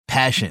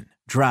Passion,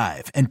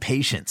 drive, and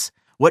patience.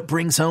 What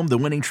brings home the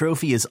winning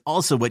trophy is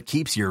also what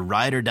keeps your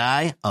ride or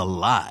die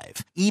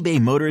alive.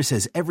 eBay Motors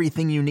has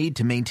everything you need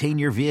to maintain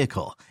your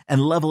vehicle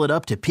and level it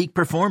up to peak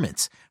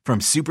performance, from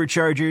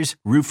superchargers,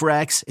 roof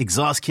racks,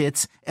 exhaust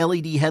kits,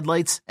 LED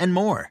headlights, and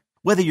more.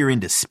 Whether you're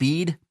into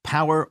speed,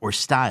 power, or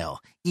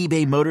style,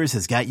 eBay Motors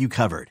has got you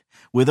covered.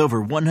 With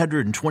over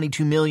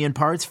 122 million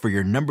parts for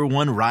your number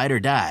one ride or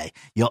die,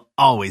 you'll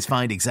always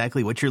find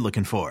exactly what you're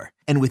looking for.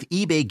 And with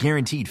eBay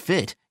Guaranteed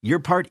Fit, your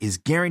part is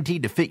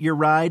guaranteed to fit your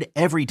ride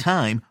every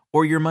time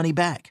or your money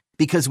back.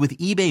 Because with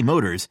eBay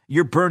Motors,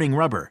 you're burning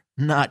rubber,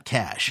 not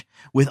cash.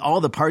 With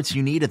all the parts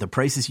you need at the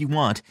prices you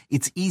want,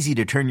 it's easy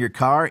to turn your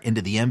car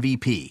into the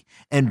MVP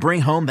and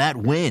bring home that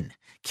win.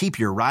 Keep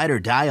your ride or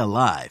die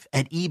alive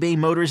at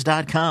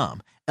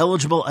ebaymotors.com.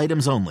 Eligible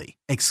items only.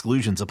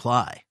 Exclusions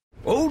apply.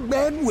 Old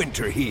Man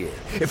Winter here.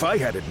 If I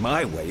had it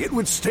my way, it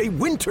would stay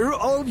winter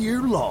all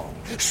year long.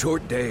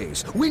 Short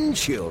days, wind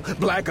chill,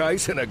 black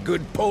ice, and a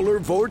good polar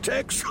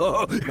vortex.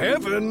 Oh,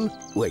 heaven.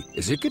 Wait,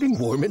 is it getting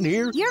warm in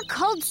here? Your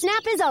cold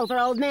snap is over,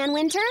 Old Man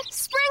Winter.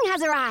 Spring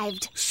has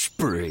arrived.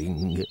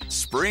 Spring.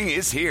 Spring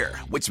is here,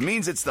 which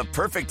means it's the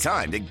perfect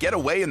time to get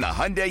away in the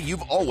Hyundai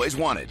you've always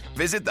wanted.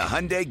 Visit the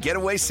Hyundai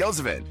Getaway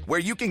Sales Event, where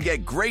you can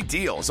get great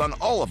deals on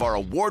all of our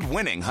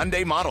award-winning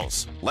Hyundai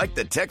models, like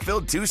the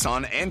tech-filled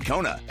Tucson and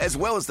Kona, as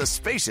well as the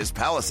spacious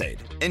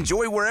Palisade.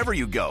 Enjoy wherever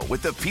you go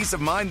with the peace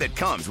of mind that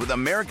comes with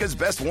America's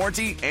best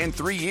warranty and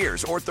 3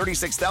 years or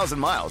 36,000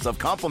 miles of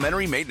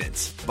complimentary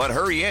maintenance. But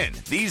hurry in,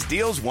 these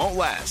deals won't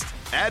last.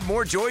 Add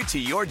more joy to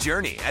your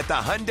journey at the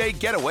Hyundai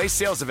Getaway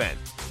Sales Event.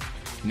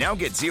 Now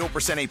get 0%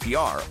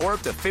 APR or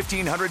up to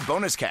 $1,500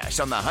 bonus cash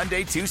on the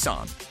Hyundai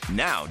Tucson.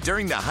 Now,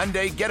 during the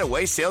Hyundai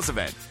Getaway Sales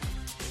Event.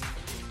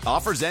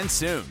 Offers end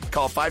soon.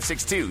 Call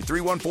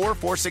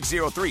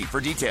 562-314-4603 for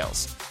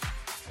details.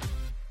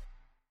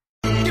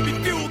 Give me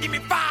fuel, give me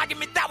fire, give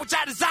me that which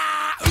I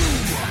desire.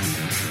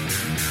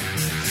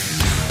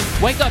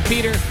 Ooh. Wake up,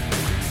 Peter.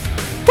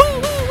 Woo,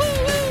 woo, woo,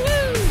 woo,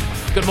 woo.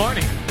 Good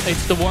morning.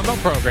 It's the warm-up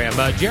program.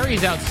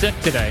 Jerry's out sick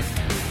today.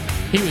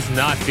 He was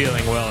not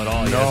feeling well at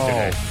all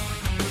yesterday.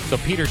 So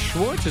Peter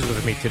Schwartz is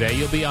with me today.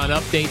 You'll be on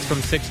updates from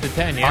 6 to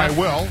 10, yeah? I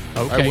will.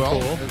 Okay, I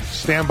will. cool.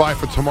 Stand by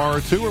for tomorrow,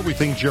 too, or we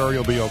think Jerry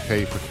will be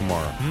okay for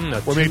tomorrow.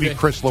 Or maybe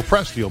Chris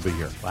Lopresti will be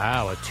here.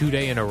 Wow, a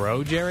 2-day in a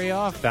row Jerry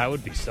off? That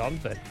would be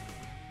something.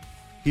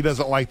 He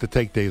doesn't like to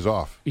take days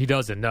off. He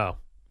doesn't, no.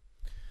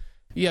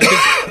 Yeah,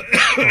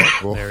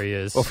 Well, there he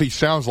is. Well, if he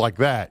sounds like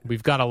that.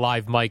 We've got a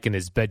live mic in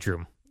his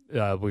bedroom.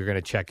 We're going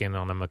to check in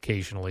on him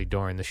occasionally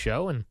during the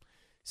show, and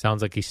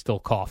sounds like he's still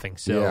coughing.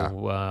 So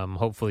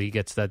hopefully he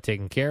gets that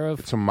taken care of.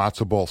 Get some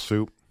matzo ball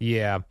soup.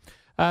 Yeah.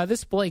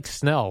 This Blake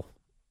Snell,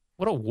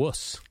 what a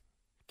wuss.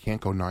 Can't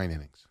go 9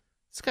 innings.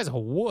 This guy's a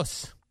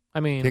wuss.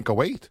 I mean, Can't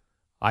go 8.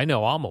 I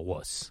know I'm a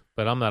wuss,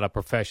 but I'm not a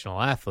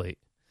professional athlete.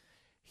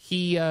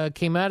 He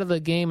came out of the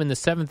game in the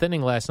 7th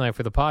inning last night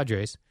for the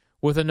Padres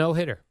with a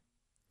no-hitter,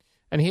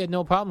 and he had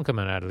no problem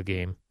coming out of the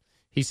game.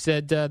 He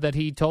said that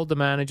he told the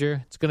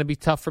manager, it's going to be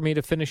tough for me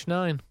to finish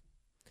 9.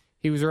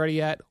 He was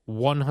already at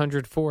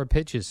 104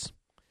 pitches.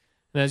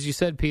 And as you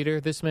said,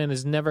 Peter, this man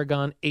has never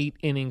gone 8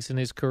 innings in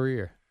his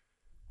career.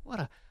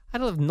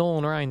 I'd love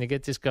Nolan Ryan to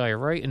get this guy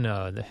right in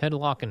the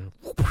headlock and...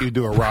 You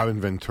do a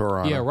Robin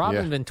Ventura on him.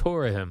 Robin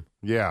Ventura him.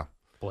 Yeah.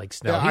 Blake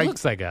Snell. He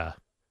looks like a...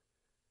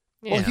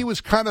 Well, he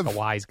was kind of a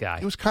wise guy.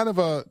 He was kind of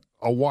a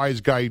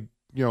wise guy,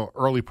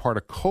 early part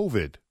of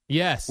COVID.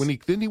 Yes.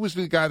 He was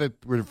the guy that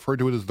referred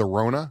to it as the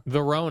Rona?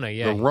 The Rona,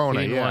 yeah. The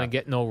Rona, he didn't want to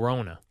get no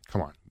Rona.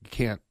 Come on. You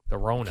can't. The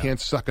Rona. Can't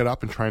suck it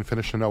up and try and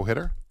finish a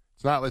no-hitter.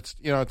 It's not like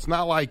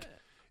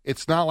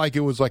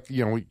it was like,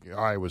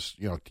 I was,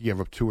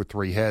 give up 2 or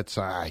 3 hits.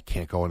 I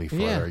can't go any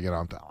further. Yeah.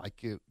 I'm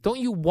like it. Don't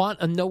you want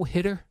a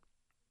no-hitter?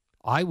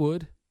 I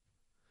would.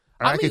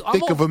 I could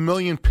think of a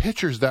million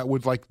pitchers that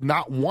would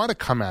not want to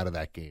come out of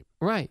that game.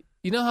 Right.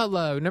 You know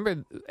how,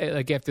 remember,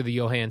 after the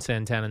Johan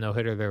Santana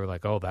no-hitter, they were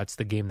like, oh, that's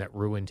the game that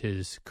ruined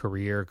his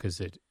career because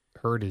it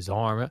hurt his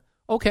arm.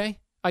 Okay,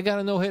 I got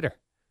a no-hitter.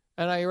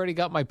 And I already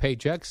got my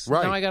paychecks.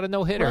 Right. Now I got a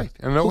no-hitter. Right.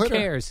 A no-hitter.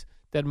 Who cares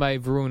that might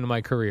have ruined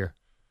my career?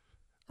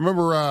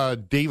 Remember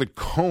David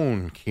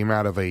Cohn came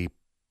out of I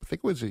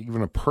think it was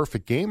even a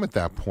perfect game at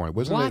that point.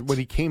 Wasn't it when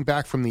he came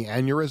back from the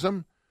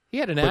aneurysm? He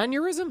had an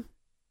aneurysm?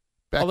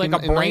 A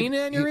brain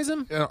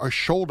aneurysm? A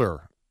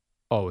shoulder.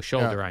 Oh, a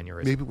shoulder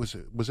aneurysm. Maybe was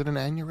it an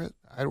aneurysm?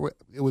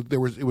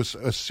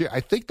 I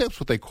think that's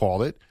what they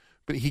called it.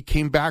 But he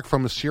came back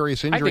from a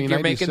serious injury. I think you're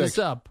making this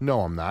up.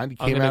 No, I'm not. He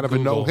came out of a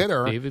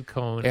no-hitter David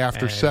Cohn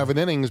after 7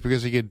 innings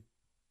because he had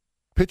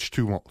pitched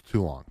too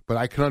long. But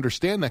I can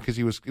understand that because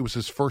it was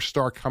his first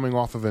start coming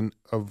off of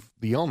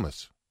the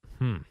illness.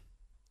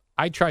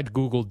 I tried to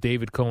Google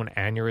David Cohn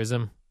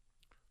aneurysm.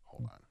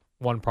 Hold on.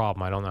 One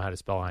problem, I don't know how to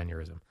spell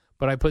aneurysm.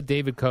 But I put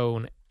David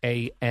Cohn,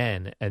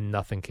 A-N, and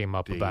nothing came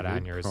up about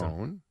aneurysm.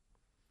 Cohn,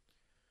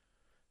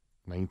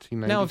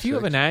 1996. Now, if you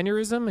have an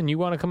aneurysm and you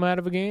want to come out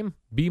of a game,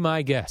 be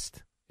my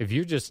guest. If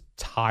you're just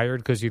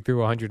tired because you threw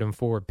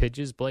 104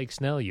 pitches, Blake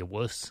Snell, you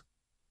wuss.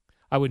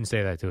 I wouldn't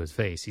say that to his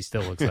face. He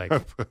still looks like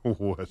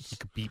wuss. he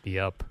could beat me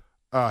up.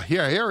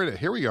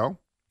 Here we go.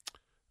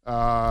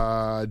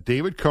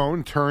 David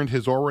Cohn turned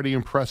his already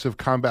impressive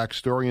comeback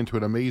story into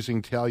an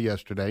amazing tale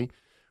yesterday.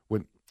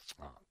 When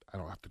I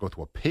don't have to go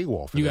through a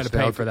paywall for you this. You got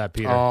to pay for that,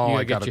 Peter. Oh,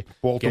 I got a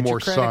Baltimore get your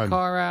credit Sun.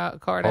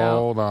 card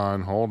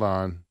out. Hold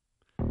on.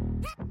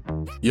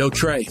 Yo,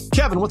 Trey.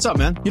 Kevin, what's up,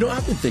 man? You know,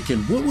 I've been thinking,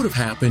 what would have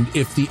happened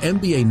if the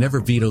NBA never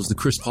vetoes the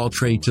Chris Paul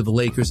trade to the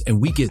Lakers and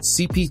we get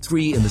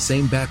CP3 in the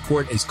same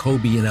backcourt as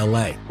Kobe in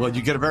LA? Well,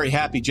 you get a very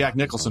happy Jack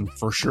Nicholson,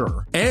 for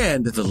sure.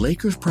 And the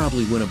Lakers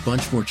probably win a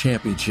bunch more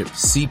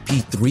championships.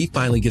 CP3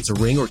 finally gets a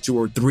ring or 2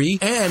 or 3,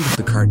 and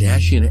the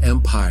Kardashian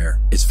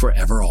empire is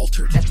forever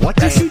altered. What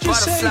did you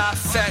just say?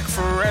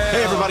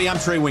 Hey, everybody, I'm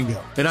Trey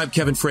Wingo. And I'm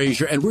Kevin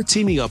Frazier, and we're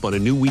teaming up on a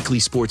new weekly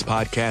sports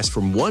podcast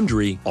from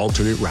Wondery,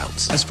 Alternate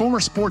Routes. As former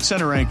Sports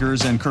Center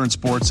anchors and current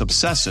sports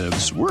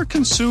obsessives, we're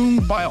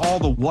consumed by all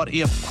the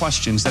what-if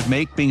questions that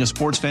make being a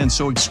sports fan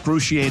so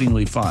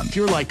excruciatingly fun. If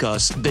you're like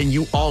us, then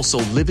you also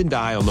live and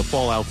die on the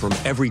fallout from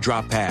every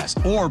drop pass.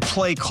 Or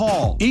play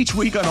call. Each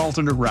week on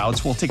Alternate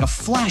Routes, we'll take a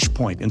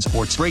flashpoint in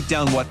sports, break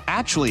down what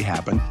actually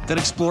happened, then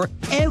explore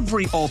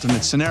every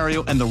alternate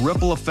scenario and the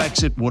ripple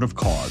effects it would have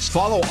caused.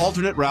 Follow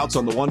Alternate Routes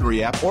on the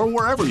Wondery app or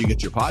wherever you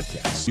get your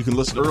podcasts. You can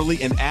listen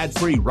early and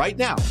ad-free right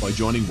now by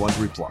joining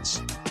Wondery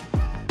Plus.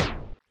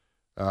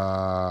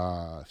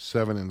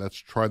 7, and let's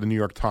try the New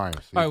York Times.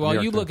 All right,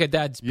 while you look at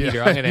that,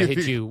 Peter, I'm going to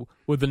hit you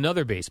with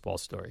another baseball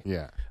story.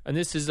 Yeah. And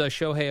this is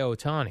Shohei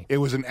Ohtani. It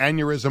was an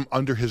aneurysm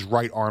under his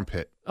right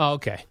armpit. Oh,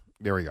 okay.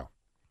 There we go.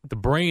 The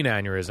brain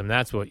aneurysm,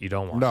 that's what you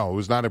don't want. No, it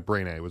was not a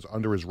brain aneurysm. It was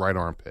under his right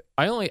armpit.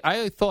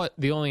 I thought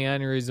the only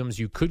aneurysms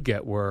you could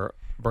get were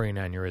brain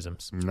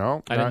aneurysms.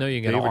 No. I didn't know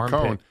you get an armpit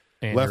Cohn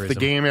aneurysm. left the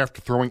game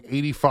after throwing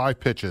 85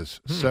 pitches,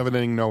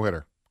 7-inning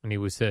no-hitter. And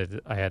he said,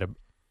 I had an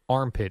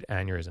armpit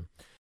aneurysm.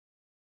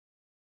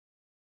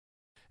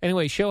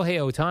 Anyway, Shohei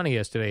Ohtani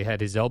yesterday had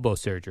his elbow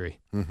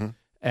surgery,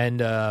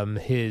 and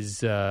his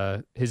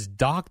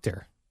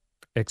doctor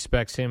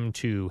expects him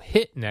to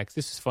hit next.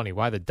 This is funny.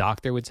 Why the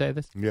doctor would say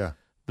this? Yeah.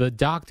 The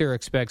doctor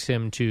expects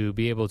him to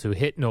be able to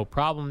hit no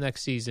problem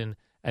next season,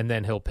 and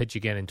then he'll pitch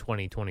again in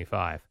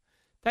 2025.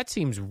 That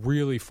seems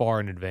really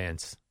far in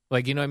advance.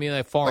 Like, you know what I mean?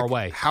 Like far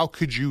away. How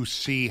could you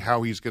see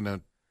how he's going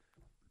to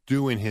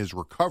do in his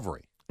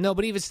recovery? No,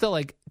 but even still,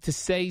 like, to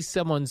say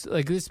someone's,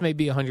 like, this may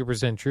be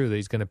 100% true that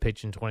he's going to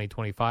pitch in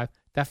 2025,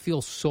 that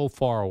feels so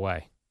far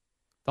away.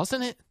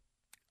 Doesn't it?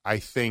 I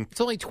think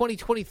it's only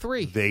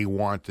 2023. They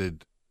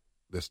wanted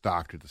this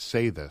doctor to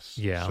say this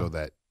so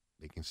that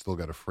they can still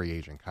get a free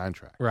agent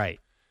contract. Right.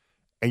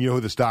 And you know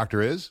who this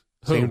doctor is?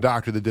 Who? Same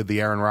doctor that did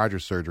the Aaron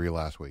Rodgers surgery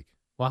last week.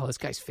 Wow, this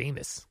guy's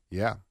famous.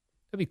 Yeah.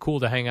 It'd be cool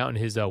to hang out in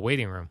his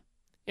waiting room.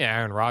 Yeah,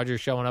 Aaron Rodgers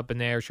showing up in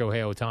there,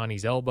 Shohei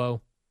Ohtani's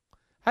elbow.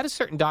 How do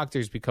certain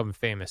doctors become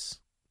famous?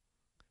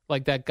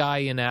 Like that guy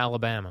in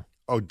Alabama.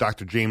 Oh,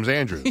 Dr. James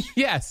Andrews.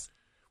 Yes.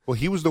 Well,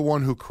 he was the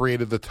one who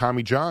created the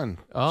Tommy John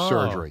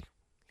surgery.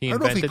 He I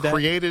don't know if he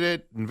created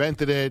it,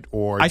 invented it,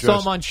 or I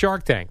saw him on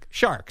Shark Tank.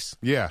 Sharks.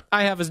 Yeah.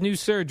 I have his new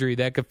surgery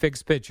that could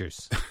fix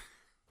pitchers.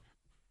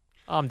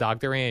 I'm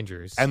Dr.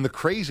 Andrews. And the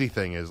crazy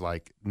thing is,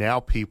 like,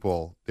 now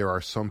there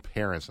are some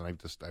parents, and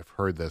I've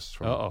heard this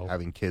from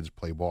having kids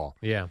play ball.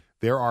 Yeah.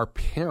 There are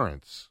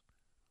parents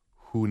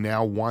who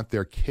now want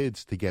their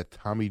kids to get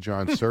Tommy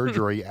John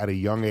surgery at a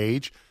young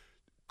age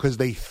because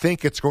they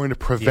think it's going to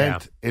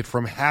prevent it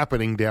from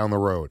happening down the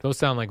road. Those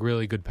sound like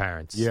really good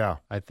parents. Yeah.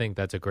 I think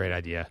that's a great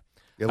idea.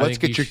 Yeah, let's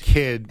get your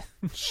kid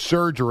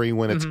surgery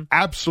when it's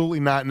absolutely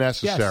not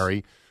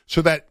necessary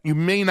so that you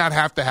may not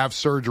have to have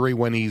surgery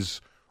when he's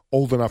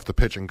old enough to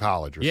pitch in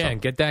college or something.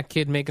 And get that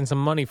kid making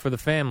some money for the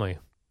family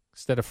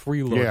instead of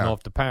freeloading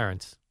off the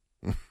parents.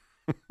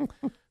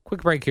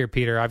 Quick break here,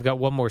 Peter. I've got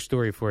one more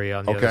story for you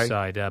on the other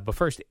side. But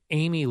first,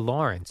 Amy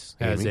Lawrence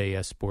has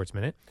a Sports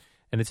Minute,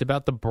 and it's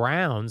about the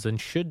Browns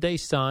and should they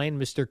sign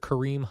Mr.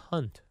 Kareem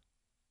Hunt.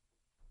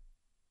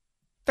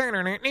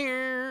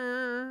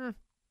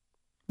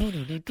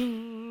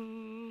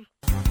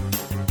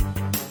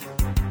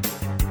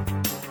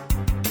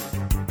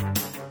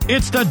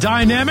 It's the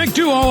dynamic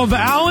duo of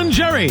Al and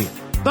Jerry,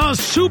 the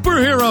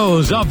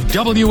superheroes of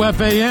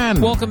WFAN.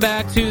 Welcome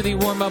back to the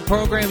warm-up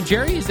program.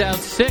 Jerry's out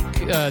sick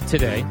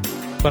today,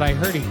 but I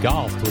heard he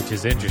golfed, which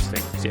is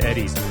interesting.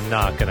 Eddie's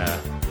not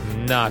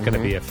gonna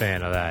be a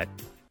fan of that.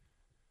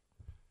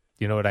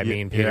 You know what I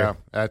mean, Peter? Yeah,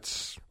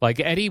 that's like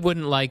Eddie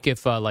wouldn't like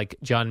if like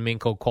John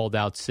Minko called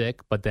out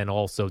sick, but then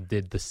also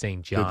did the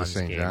St. John's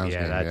game.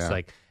 That's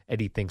like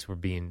Eddie thinks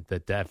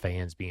the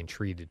FAN's being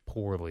treated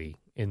poorly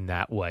in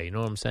that way. You know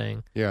what I'm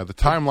saying? Yeah, the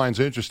timeline's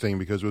interesting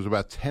because it was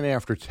about 10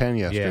 after 10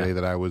 yesterday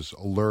that I was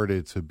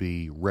alerted to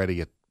be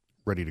ready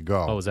to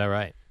go. Oh, is that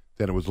right?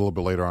 Then it was a little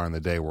bit later on in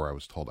the day where I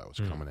was told I was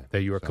coming in.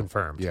 That you were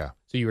confirmed. Yeah.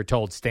 So you were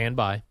told stand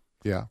by.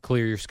 Yeah.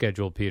 Clear your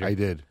schedule, Peter. I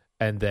did.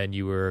 And then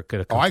you were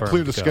going to confirm. I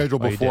cleared the schedule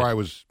before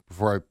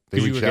they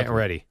you were getting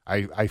ready.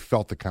 I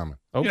felt it coming.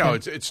 Okay. You know,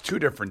 it's 2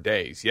 different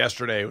days.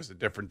 Yesterday was a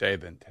different day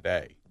than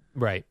today.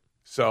 Right.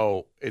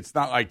 So it's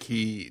not like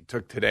he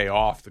took today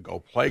off to go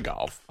play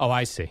golf. Oh,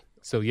 I see.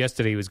 So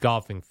yesterday he was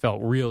golfing,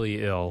 felt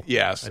really ill.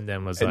 Yes. And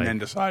then then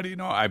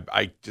decided,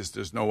 I just,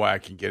 there's no way I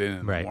can get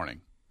in the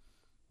morning.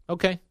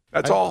 Okay.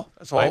 That's all.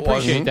 That's all I it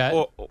was. appreciate that.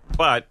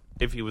 But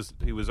if he was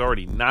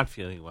already not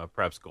feeling well,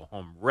 perhaps go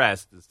home,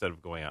 rest instead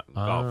of going out and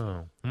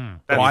golf.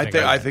 Well,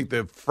 I think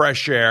the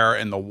fresh air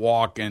and the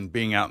walk and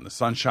being out in the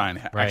sunshine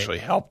actually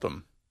helped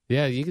him.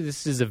 Yeah,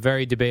 this is a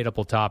very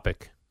debatable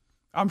topic.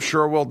 I'm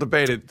sure we'll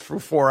debate it through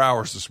 4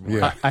 hours this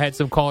morning. I had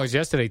some callers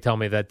yesterday tell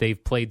me that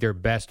they've played their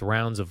best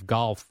rounds of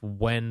golf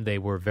when they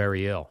were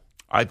very ill.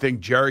 I think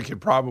Jerry could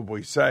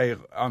probably say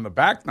on the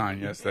back nine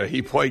yesterday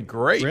he played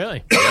great.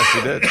 Really? Yes, he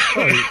did.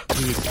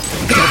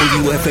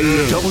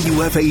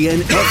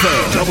 WFAN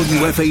FM,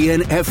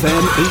 WFAN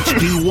FM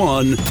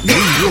HD1,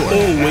 New York.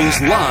 Always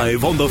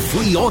live on the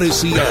free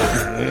Odyssey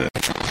app.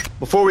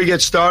 Before we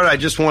get started, I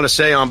just want to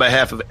say on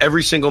behalf of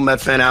every single Met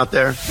fan out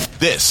there,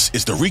 this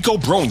is the Rico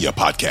Bronya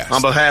Podcast.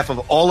 On behalf of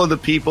all of the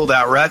people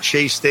that were at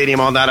Chase Stadium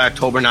on that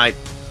October night,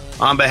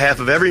 on behalf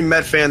of every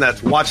Met fan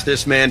that's watched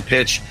this man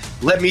pitch,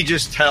 let me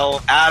just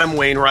tell Adam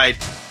Wainwright,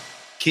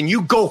 can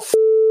you go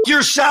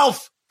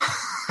yourself?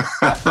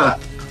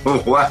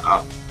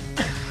 Wow.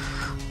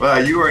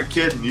 Well, you weren't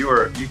kidding.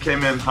 You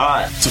came in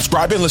hot.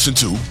 Subscribe and listen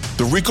to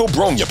the Rico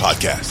Bronya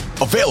Podcast,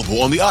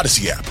 available on the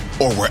Odyssey app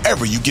or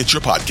wherever you get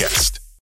your podcast.